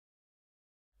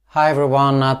Hi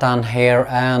everyone, Nathan here,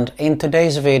 and in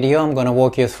today's video I'm going to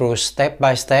walk you through step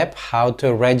by step how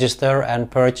to register and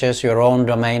purchase your own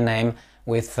domain name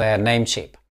with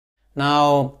Namecheap.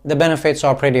 Now the benefits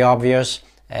are pretty obvious.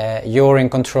 You're in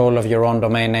control of your own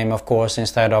domain name, of course,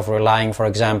 instead of relying, for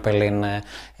example, in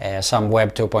some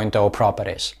Web 2.0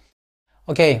 properties.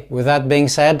 Okay, with that being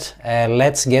said,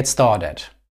 let's get started.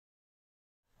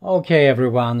 Okay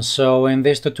everyone, so in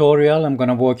this tutorial I'm going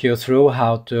to walk you through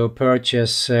how to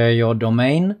purchase your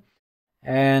domain,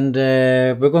 and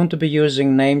we're going to be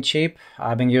using Namecheap.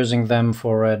 I've been using them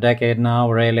for a decade now,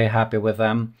 really happy with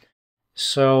them.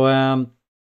 So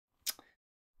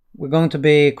we're going to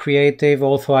be creative,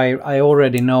 although I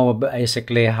already know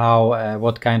basically how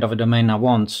what kind of a domain I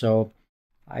want. So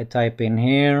I type in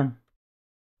here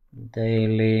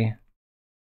daily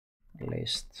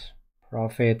list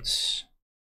profits.com.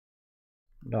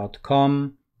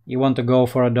 You want to go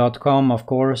for a .com, of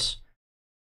course.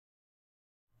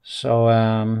 So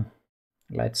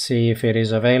let's see if it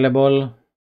is available.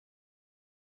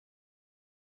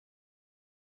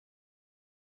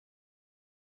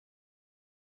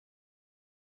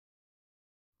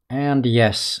 And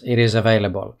yes, it is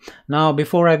available. Now,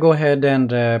 before I go ahead and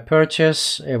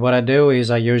purchase, what I do is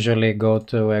I usually go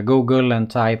to Google and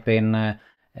type in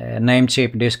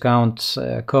Namecheap discount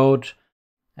code.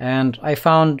 And I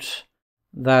found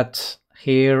that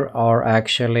here are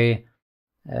actually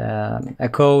a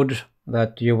code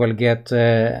that you will get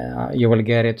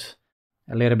it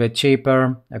a little bit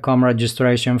cheaper, a com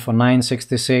registration for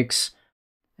 $9.66.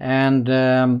 And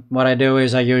what I do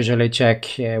is I usually check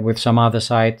with some other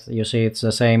site. You see it's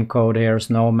the same code here,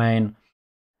 Snowmain.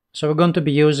 So we're going to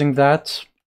be using that.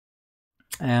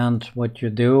 And what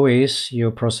you do is you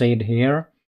proceed here.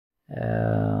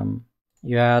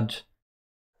 You add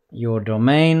your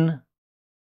domain.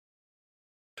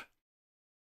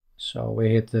 So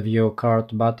we hit the view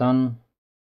cart button.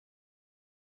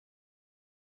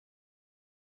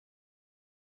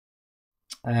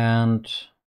 And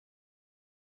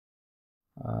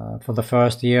for the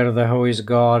first year, the Who is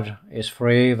God is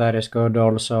free. That is good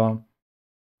also.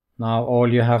 Now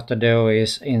all you have to do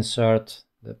is insert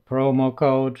the promo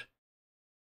code.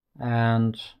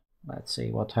 And let's see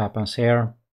what happens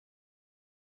here.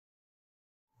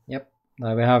 Yep,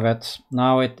 there we have it.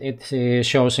 Now it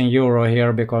shows in euro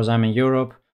here because I'm in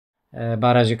Europe.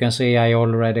 But as you can see, I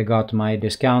already got my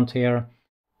discount here.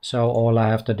 So all I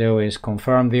have to do is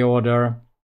confirm the order.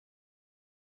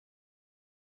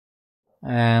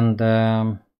 And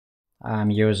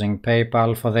I'm using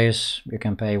PayPal for this. You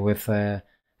can pay with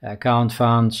account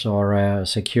funds or a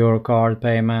secure card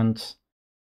payment.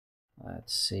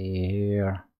 Let's see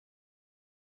here.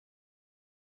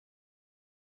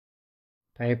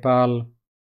 PayPal,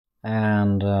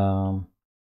 and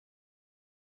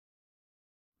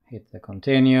hit the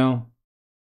continue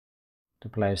to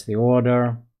place the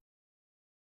order.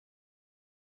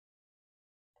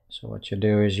 So what you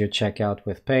do is you check out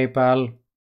with PayPal.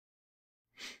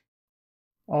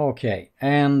 Okay,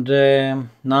 and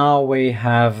now we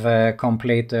have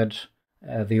completed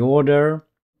the order,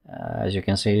 as you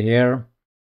can see here.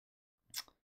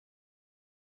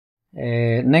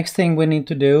 Next thing we need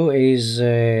to do is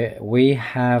we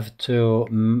have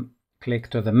to click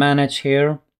to the manage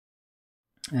here,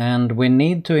 and we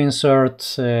need to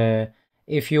insert,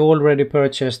 if you already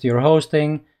purchased your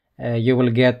hosting, you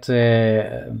will get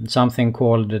something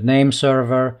called the name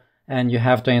server, and you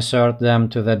have to insert them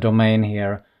to the domain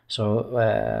here,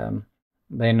 so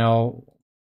they know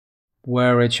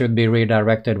where it should be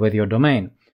redirected with your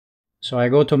domain. So I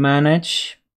go to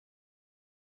manage,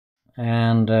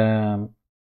 and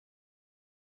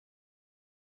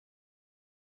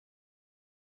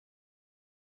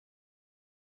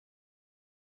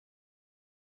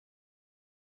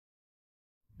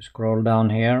scroll down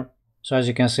here. So as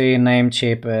you can see,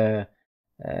 Namecheap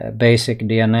basic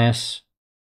DNS.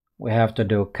 We have to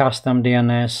do custom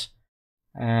DNS,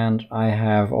 and I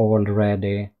have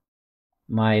already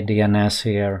my DNS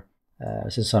here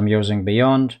since I'm using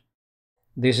Beyond.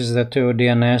 This is the two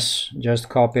DNS, just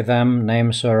copy them,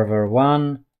 name server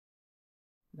 1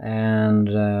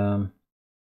 and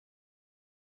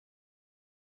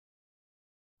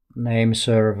name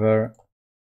server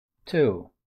 2.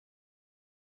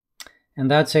 And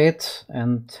that's it,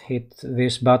 and hit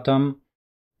this button,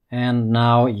 and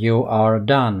now you are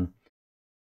done.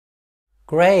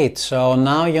 Great, so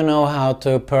now you know how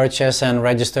to purchase and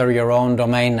register your own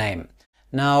domain name.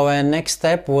 Now next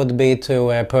step would be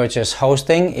to purchase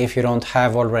hosting if you don't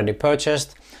have already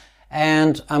purchased,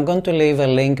 and I'm going to leave a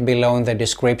link below in the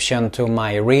description to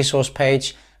my resource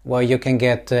page where you can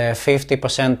get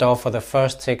 50% off for the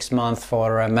first 6 months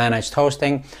for managed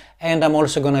hosting, and I'm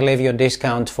also going to leave you a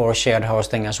discount for shared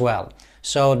hosting as well.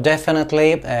 So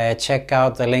definitely check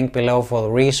out the link below for the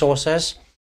resources.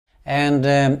 And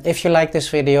if you like this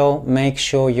video, make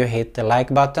sure you hit the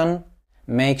like button,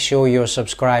 make sure you're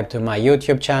subscribed to my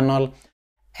YouTube channel,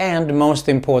 and most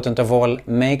important of all,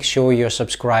 make sure you're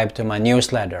subscribed to my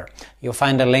newsletter. You'll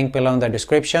find a link below in the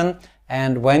description,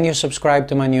 and when you subscribe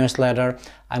to my newsletter,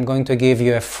 I'm going to give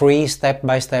you a free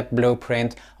step-by-step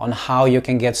blueprint on how you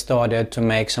can get started to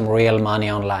make some real money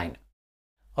online.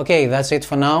 Okay, that's it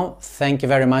for now. Thank you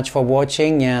very much for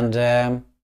watching, and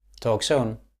talk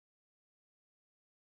soon.